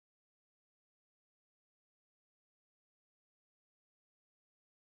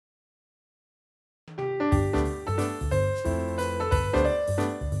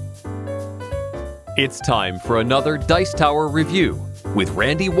It's time for another Dice Tower review with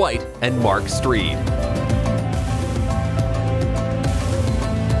Randy White and Mark Streed.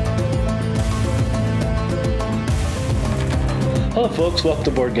 Hello folks, welcome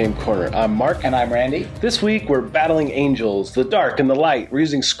to Board Game Corner. I'm Mark. And I'm Randy. This week we're battling angels, the dark and the light. We're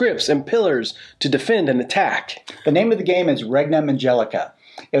using scripts and pillars to defend and attack. The name of the game is Regnum, Angelica.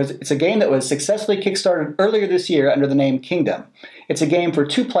 It's a game that was successfully kickstarted earlier this year under the name Kingdom. It's a game for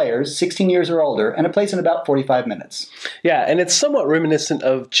 2 players, 16 years or older, and it plays in about 45 minutes. Yeah, and it's somewhat reminiscent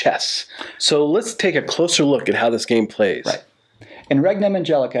of chess. So let's take a closer look at how this game plays. Right. In Regnum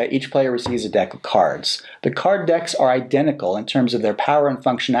Angelica, each player receives a deck of cards. The card decks are identical in terms of their power and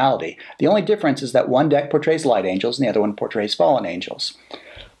functionality. The only difference is that one deck portrays light angels and the other one portrays fallen angels.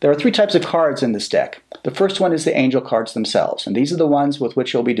 There are 3 types of cards in this deck. The first one is the angel cards themselves, and these are the ones with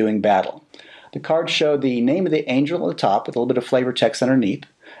which you'll be doing battle. The cards show the name of the angel at the top with a little bit of flavor text underneath.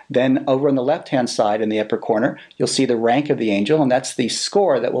 Then over on the left-hand side in the upper corner, you'll see the rank of the angel, and that's the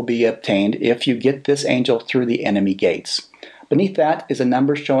score that will be obtained if you get this angel through the enemy gates. Beneath that is a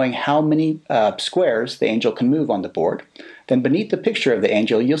number showing how many squares the angel can move on the board. Then beneath the picture of the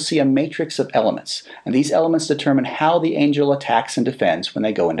angel, you'll see a matrix of elements. And these elements determine how the angel attacks and defends when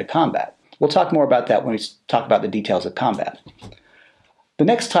they go into combat. We'll talk more about that when we talk about the details of combat. The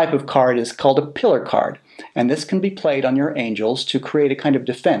next type of card is called a pillar card, and this can be played on your angels to create a kind of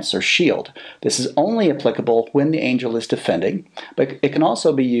defense or shield. This is only applicable when the angel is defending, but it can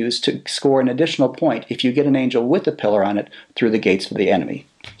also be used to score an additional point if you get an angel with a pillar on it through the gates of the enemy.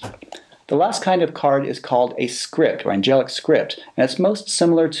 The last kind of card is called a script, or angelic script, and it's most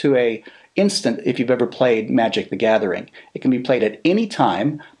similar to a instant if you've ever played Magic the Gathering. It can be played at any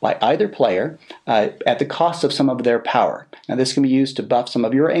time by either player at the cost of some of their power. Now this can be used to buff some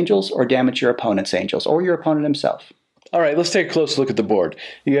of your angels or damage your opponent's angels or your opponent himself. All right, let's take a close look at the board.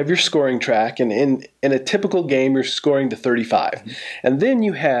 You have your scoring track, and in a typical game, you're scoring to 35. And then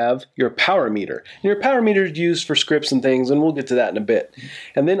you have your power meter. And your power meter is used for scripts and things, and we'll get to that in a bit.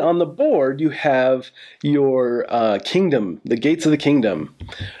 And then on the board, you have your kingdom, the gates of the kingdom.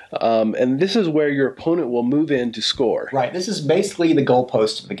 And this is where your opponent will move in to score. Right, this is basically the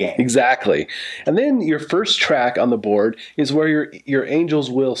goalpost of the game. Exactly. And then your first track on the board is where your angels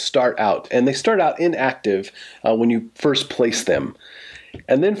will start out. And they start out inactive when you first place them.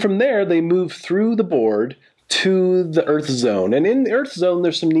 And then from there, they move through the board to the Earth Zone. And in the Earth Zone,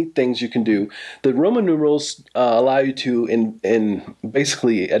 there's some neat things you can do. The Roman numerals allow you to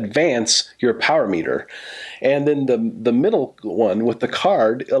basically advance your power meter. And then the middle one with the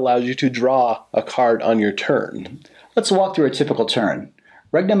card allows you to draw a card on your turn. Let's walk through a typical turn.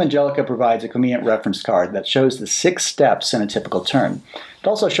 Regnum Angelica provides a convenient reference card that shows the 6 steps in a typical turn. It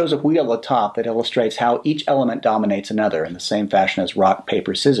also shows a wheel at the top that illustrates how each element dominates another in the same fashion as rock,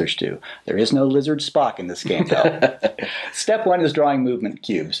 paper, scissors do. There is no lizard Spock in this game, though. Step 1 is drawing movement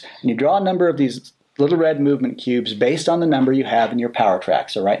cubes. And you draw a number of these little red movement cubes based on the number you have in your power track.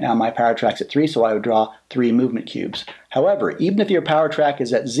 So right now my power track's at 3, so I would draw 3 movement cubes. However, even if your power track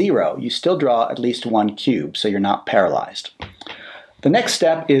is at 0, you still draw at least 1 cube, so you're not paralyzed. The next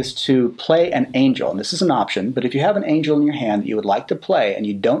step is to play an angel, and this is an option, but if you have an angel in your hand that you would like to play and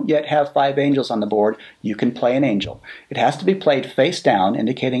you don't yet have 5 angels on the board, you can play an angel. It has to be played face down,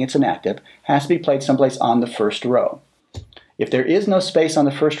 indicating it's inactive. It has to be played someplace on the first row. If there is no space on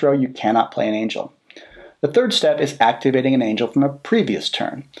the first row, you cannot play an angel. The third step is activating an angel from a previous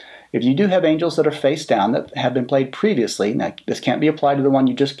turn. If you do have angels that are face down that have been played previously, now this can't be applied to the one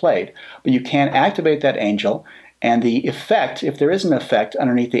you just played, but you can activate that angel. And the effect, if there is an effect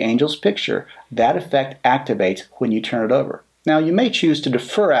underneath the angel's picture, that effect activates when you turn it over. Now, you may choose to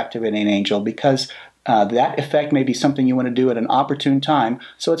defer activating an angel because that effect may be something you want to do at an opportune time,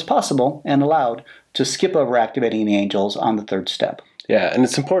 so it's possible and allowed to skip over activating the angels on the third step. Yeah, and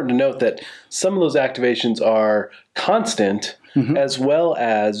it's important to note that some of those activations are constant as well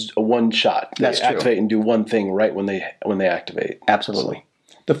as a one shot. They activate and do one thing right when they activate. Absolutely.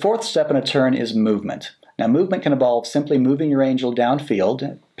 The fourth step in a turn is movement. Now, movement can involve simply moving your angel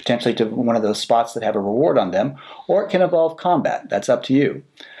downfield, potentially to one of those spots that have a reward on them, or it can involve combat. That's up to you.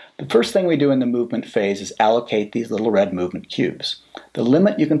 The first thing we do in the movement phase is allocate these little red movement cubes. The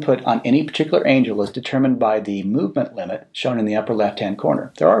limit you can put on any particular angel is determined by the movement limit shown in the upper left-hand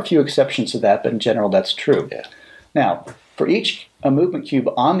corner. There are a few exceptions to that, but in general that's true. Yeah. Now, for each movement cube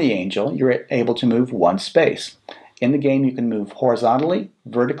on the angel, you're able to move 1 space. In the game, you can move horizontally,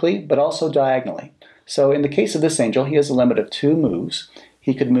 vertically, but also diagonally. So in the case of this angel, he has a limit of 2 moves.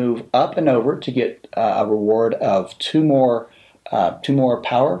 He could move up and over to get a reward of 2 more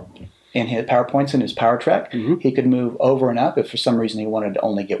power. in his power points in his power track. He could move over and up if for some reason he wanted to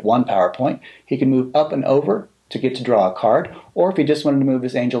only get one power point. He could move up and over to get to draw a card, or if he just wanted to move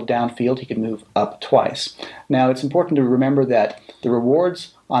his angel downfield, he could move up twice. Now, it's important to remember that the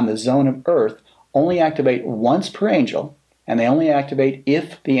rewards on the zone of Earth only activate once per angel, and they only activate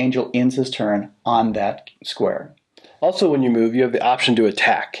if the angel ends his turn on that square. Also, when you move, you have the option to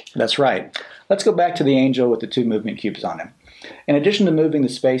attack. That's right. Let's go back to the angel with the 2 movement cubes on him. In addition to moving the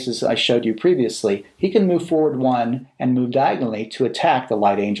spaces I showed you previously, he can move forward 1 and move diagonally to attack the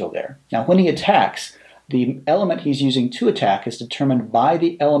light angel there. Now, when he attacks, the element he's using to attack is determined by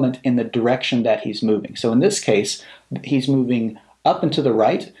the element in the direction that he's moving. So in this case, he's moving up and to the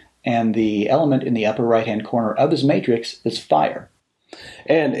right, and the element in the upper right-hand corner of his matrix is fire.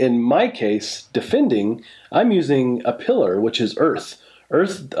 And in my case, defending, I'm using a pillar, which is earth.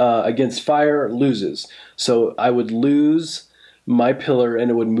 Earth against fire loses. So I would lose my pillar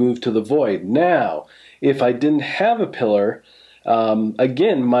and it would move to the void. Now, if I didn't have a pillar,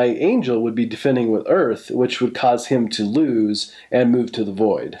 again, my angel would be defending with earth, which would cause him to lose and move to the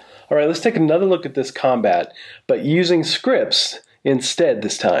void. All right, let's take another look at this combat, but using scripts instead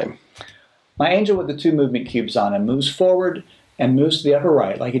this time. My angel with the 2 movement cubes on him moves forward and moves to the upper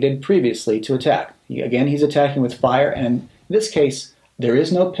right like he did previously to attack. Again, he's attacking with fire, and in this case, there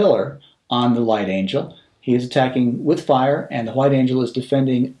is no pillar on the light angel. He is attacking with fire, and the white angel is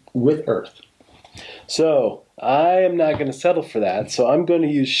defending with earth. So I am not going to settle for that, so I'm going to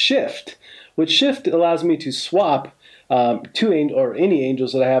use shift, which shift allows me to swap any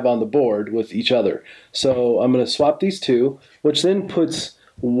angels that I have on the board with each other. So I'm going to swap these 2, which then puts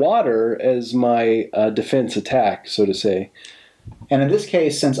water as my defense attack, so to say. And in this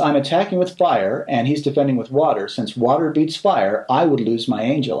case, since I'm attacking with fire and he's defending with water, since water beats fire, I would lose my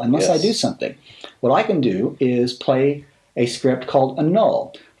angel unless I do something. What I can do is play a script called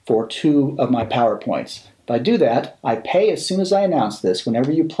annul for 2 of my power points. If I do that, I pay as soon as I announce this.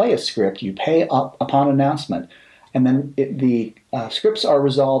 Whenever you play a script, you pay up upon announcement. And then the scripts are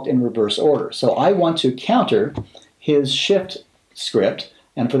resolved in reverse order. So I want to counter his shift script.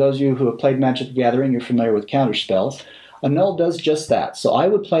 And for those of you who have played Magic the Gathering, you're familiar with counter spells. Annul does just that. So I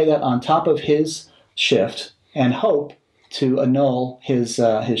would play that on top of his shift and hope to annul his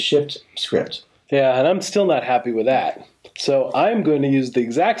shift script. Yeah, and I'm still not happy with that. So I'm going to use the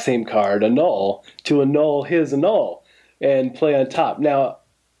exact same card, annul, to annul his annul and play on top. Now,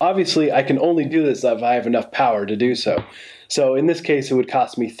 obviously, I can only do this if I have enough power to do so. So in this case, it would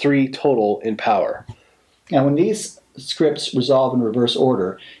cost me 3 total in power. Now, when these scripts resolve in reverse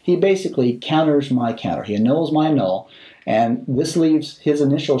order, he basically counters my counter. He annuls my annul, and this leaves his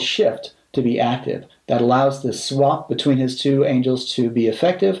initial shift to be active. That allows the swap between his 2 angels to be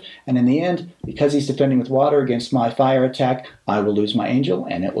effective, and in the end, because he's defending with water against my fire attack, I will lose my angel,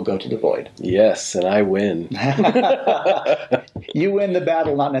 and it will go to the void. Yes, and I win. You win the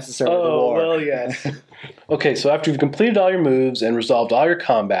battle, not necessarily the war. Oh, well, yes. Okay, so after you've completed all your moves and resolved all your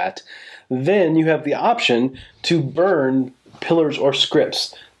combat, then you have the option to burn pillars or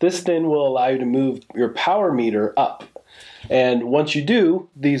scripts. This then will allow you to move your power meter up. And once you do,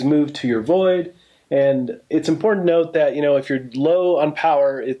 these move to your void. And it's important to note that, if you're low on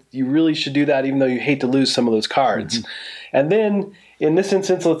power, you really should do that even though you hate to lose some of those cards. Mm-hmm. And then, in this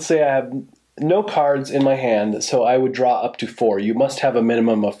instance, let's say I have no cards in my hand, so I would draw up to 4. You must have a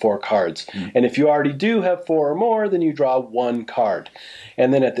minimum of 4 cards. Mm-hmm. And if you already do have 4 or more, then you draw 1 card.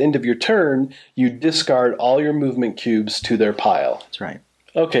 And then at the end of your turn, you discard all your movement cubes to their pile. That's right.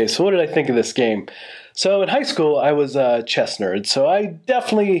 Okay, so what did I think of this game? So in high school, I was a chess nerd, so I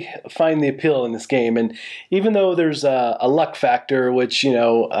definitely find the appeal in this game. And even though there's a luck factor, which,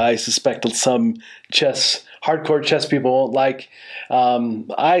 I suspect some hardcore chess people won't like,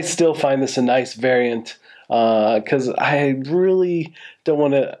 I still find this a nice variant because I really don't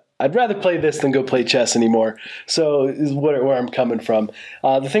want to. I'd rather play this than go play chess anymore. So is where I'm coming from.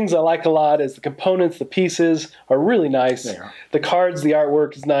 The things I like a lot is the components, the pieces are really nice. The cards, the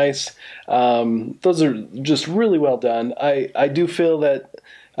artwork is nice. Those are just really well done. I do feel that,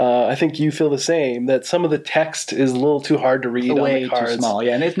 I think you feel the same, that some of the text is a little too hard to read on the cards. Too small,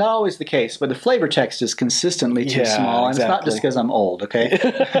 yeah. And it's not always the case, but the flavor text is consistently too small. And It's not just because I'm old, okay?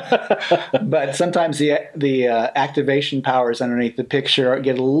 But sometimes the activation powers underneath the picture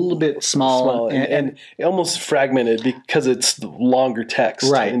get a little bit small. And almost fragmented because it's longer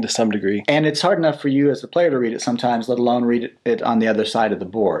text to some degree. And it's hard enough for you as a player to read it sometimes, let alone read it on the other side of the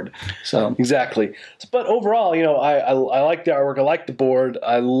board. So Exactly. But overall, I like the artwork. I like the board.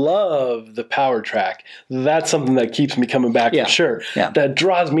 I love the power track. That's something that keeps me coming back for sure. Yeah. That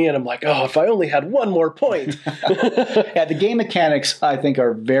draws me in. I'm like, oh, if I only had one more point. Yeah, the game mechanics, I think,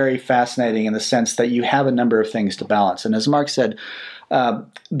 are very fascinating in the sense that you have a number of things to balance. And as Mark said,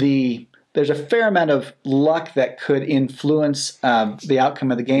 there's a fair amount of luck that could influence the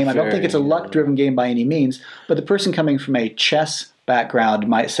outcome of the game. I don't think it's a luck-driven game by any means, but the person coming from a chess background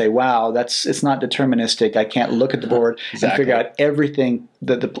might say, wow, it's not deterministic. I can't look at the board and figure out everything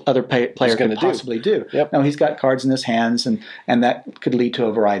that the other player could possibly do. Yep. No, he's got cards in his hands, and that could lead to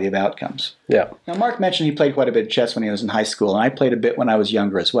a variety of outcomes. Yeah. Now, Mark mentioned he played quite a bit of chess when he was in high school, and I played a bit when I was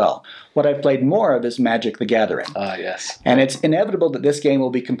younger as well. What I've played more of is Magic the Gathering. Ah, yes. And it's inevitable that this game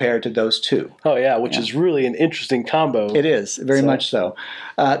will be compared to those two. Oh, yeah, which is really an interesting combo. It is, very much so.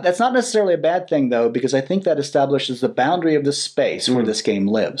 That's not necessarily a bad thing, though, because I think that establishes the boundary of the space where this game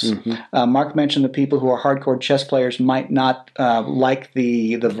lives. Mark mentioned that people who are hardcore chess players might not like the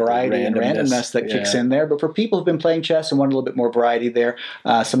variety and randomness that kicks in there, but for people who've been playing chess and want a little bit more variety there,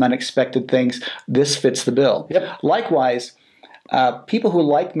 some unexpected things, this fits the bill. Yep. Likewise, people who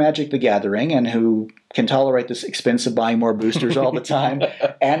like Magic the Gathering and who can tolerate this expense of buying more boosters all the time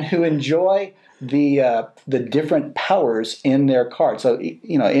and who enjoy the different powers in their cards. So,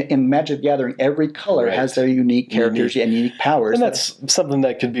 in Magic the Gathering, every color has their unique characters and unique powers. And that's something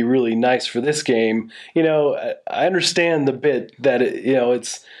that could be really nice for this game. I understand the bit that,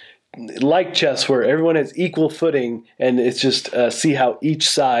 it's like chess where everyone has equal footing and it's just see how each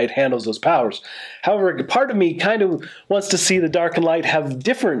side handles those powers. However, part of me kind of wants to see the dark and light have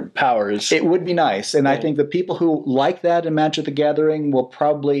different powers. It would be nice, and I think the people who like that in Magic the Gathering will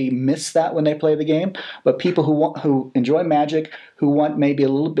probably miss that when they play the game, but people who enjoy Magic, who want maybe a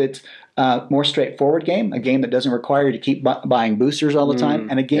little bit more straightforward game, a game that doesn't require you to keep buying boosters all the time,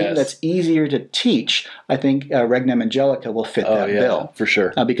 and a game that's easier to teach, I think Regnum Angelica will fit that bill. For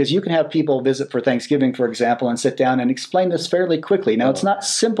sure. Because you can have people visit for Thanksgiving, for example, and sit down and explain this fairly quickly. Now, it's not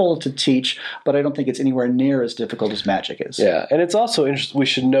simple to teach, but I don't think it's anywhere near as difficult as Magic is. Yeah, and it's also interesting, we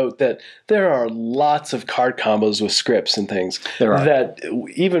should note that there are lots of card combos with scripts and things that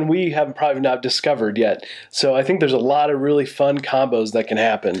even we have probably not discovered yet. So I think there's a lot of really fun combos that can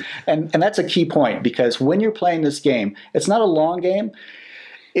happen. And that's a key point, because when you're playing this game, it's not a long game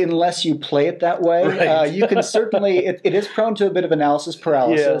unless you play it that way. Right. You can certainly, it is prone to a bit of analysis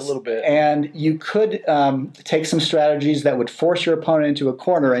paralysis. Yeah, a little bit. And you could take some strategies that would force your opponent into a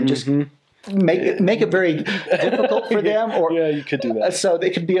corner and just make it very difficult for them. Or, yeah, you could do that. So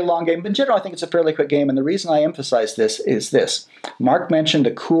it could be a long game. But in general, I think it's a fairly quick game. And the reason I emphasize this is this. Mark mentioned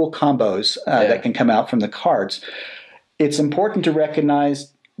the cool combos that can come out from the cards. It's important to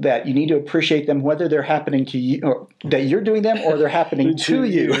recognize that you need to appreciate them, whether they're happening to you, or that you're doing them, or they're happening to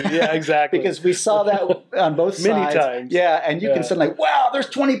you. Yeah, exactly. Because we saw that on both sides. Many times. Yeah, and you can suddenly, wow, there's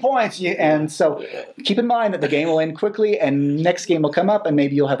 20 points. And so keep in mind that the game will end quickly, and next game will come up, and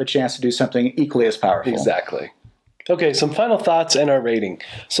maybe you'll have a chance to do something equally as powerful. Exactly. Okay, some final thoughts and our rating.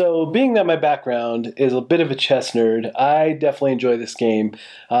 So, being that my background is a bit of a chess nerd, I definitely enjoy this game.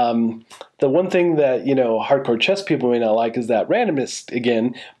 The one thing that, hardcore chess people may not like is that randomness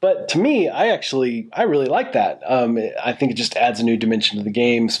again. But to me, I really like that. I think it just adds a new dimension to the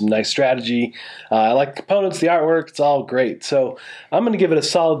game, some nice strategy. I like the components, the artwork, it's all great. So I'm going to give it a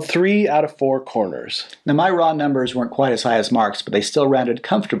solid 3 out of 4 corners. Now, my raw numbers weren't quite as high as Mark's, but they still rounded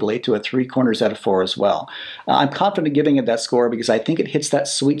comfortably to a 3 corners out of 4 as well. I'm confident giving it that score because I think it hits that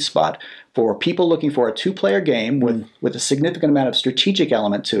sweet spot for people looking for a 2-player game with a significant amount of strategic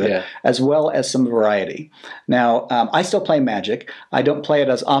element to it, as well as some variety. Now, I still play Magic. I don't play it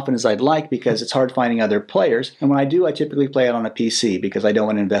as often as I'd like because it's hard finding other players. And when I do, I typically play it on a PC because I don't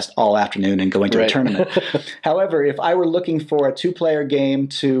want to invest all afternoon in going to a tournament. However, if I were looking for a 2-player game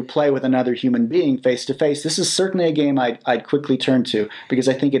to play with another human being face-to-face, this is certainly a game I'd quickly turn to because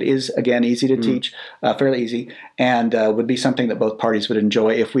I think it is, again, easy to teach, fairly easy, and would be something that both parties would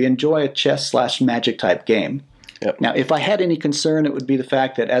enjoy if we enjoy a chess/magic type game. Yep. Now, if I had any concern, it would be the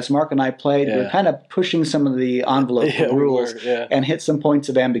fact that as Mark and I played, we're kind of pushing some of the envelope of rules and hit some points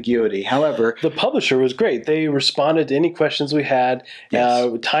of ambiguity. However, the publisher was great. They responded to any questions we had,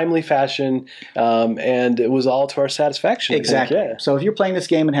 timely fashion, and it was all to our satisfaction. Exactly. So if you're playing this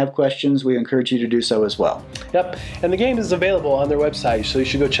game and have questions, we encourage you to do so as well. Yep. And the game is available on their website, so you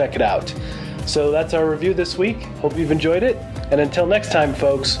should go check it out. So that's our review this week. Hope you've enjoyed it. And until next time,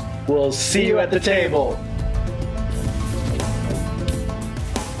 folks, we'll see you at the table.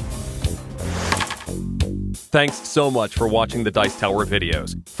 Thanks so much for watching the Dice Tower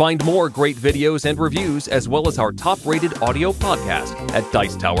videos. Find more great videos and reviews as well as our top-rated audio podcast at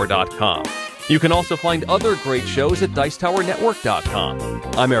Dicetower.com. You can also find other great shows at DicetowerNetwork.com.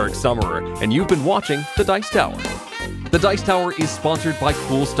 I'm Eric Summerer, and you've been watching The Dice Tower. The Dice Tower is sponsored by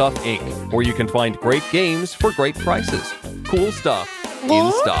Cool Stuff Inc., where you can find great games for great prices. Cool stuff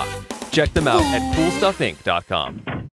in stock. Check them out at CoolStuffInc.com.